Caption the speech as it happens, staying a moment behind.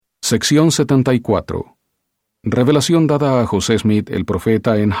Sección 74. Revelación dada a José Smith el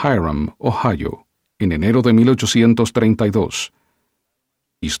profeta en Hiram, Ohio, en enero de 1832.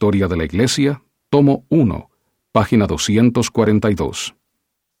 Historia de la Iglesia, tomo 1, página 242.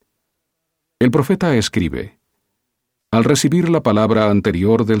 El profeta escribe: al recibir la palabra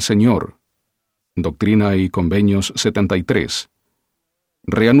anterior del Señor, Doctrina y Convenios 73,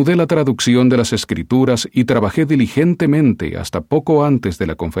 reanudé la traducción de las Escrituras y trabajé diligentemente hasta poco antes de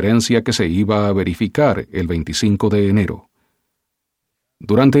la conferencia que se iba a verificar el 25 de enero.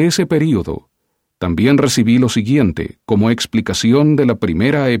 Durante ese período, también recibí lo siguiente como explicación de la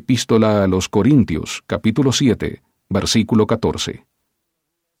primera epístola a los Corintios, capítulo 7, versículo 14.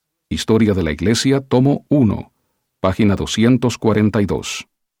 Historia de la Iglesia, tomo 1, página 242.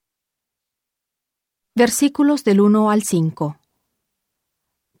 Versículos del 1 al 5.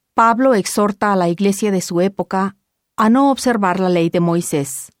 Pablo exhorta a la iglesia de su época a no observar la ley de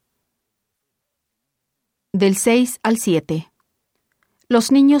Moisés. Del 6 al 7.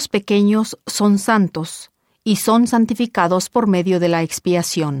 Los niños pequeños son santos y son santificados por medio de la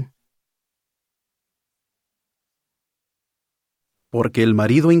expiación. Porque el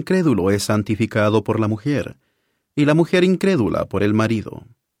marido incrédulo es santificado por la mujer, y la mujer incrédula por el marido.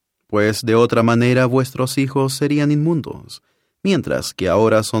 Pues de otra manera vuestros hijos serían inmundos, mientras que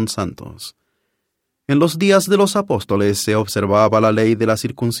ahora son santos. En los días de los apóstoles se observaba la ley de la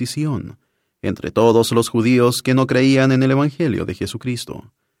circuncisión, entre todos los judíos que no creían en el Evangelio de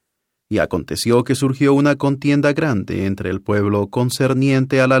Jesucristo. Y aconteció que surgió una contienda grande entre el pueblo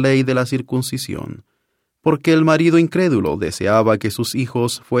concerniente a la ley de la circuncisión, porque el marido incrédulo deseaba que sus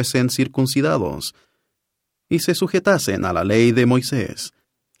hijos fuesen circuncidados y se sujetasen a la ley de Moisés,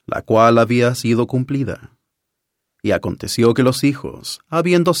 la cual había sido cumplida. Y aconteció que los hijos,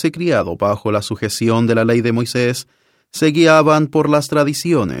 habiéndose criado bajo la sujeción de la ley de Moisés, se guiaban por las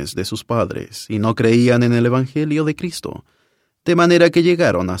tradiciones de sus padres y no creían en el Evangelio de Cristo, de manera que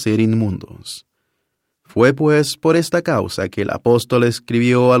llegaron a ser inmundos. Fue pues por esta causa que el apóstol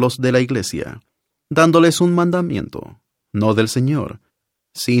escribió a los de la iglesia, dándoles un mandamiento, no del Señor,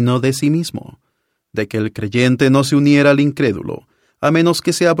 sino de sí mismo, de que el creyente no se uniera al incrédulo, a menos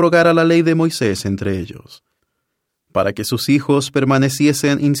que se abrogara la ley de Moisés entre ellos, para que sus hijos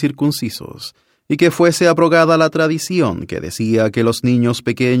permaneciesen incircuncisos, y que fuese abrogada la tradición que decía que los niños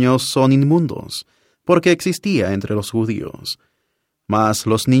pequeños son inmundos, porque existía entre los judíos. Mas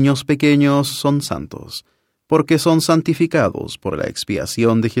los niños pequeños son santos, porque son santificados por la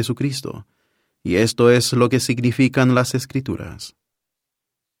expiación de Jesucristo. Y esto es lo que significan las Escrituras.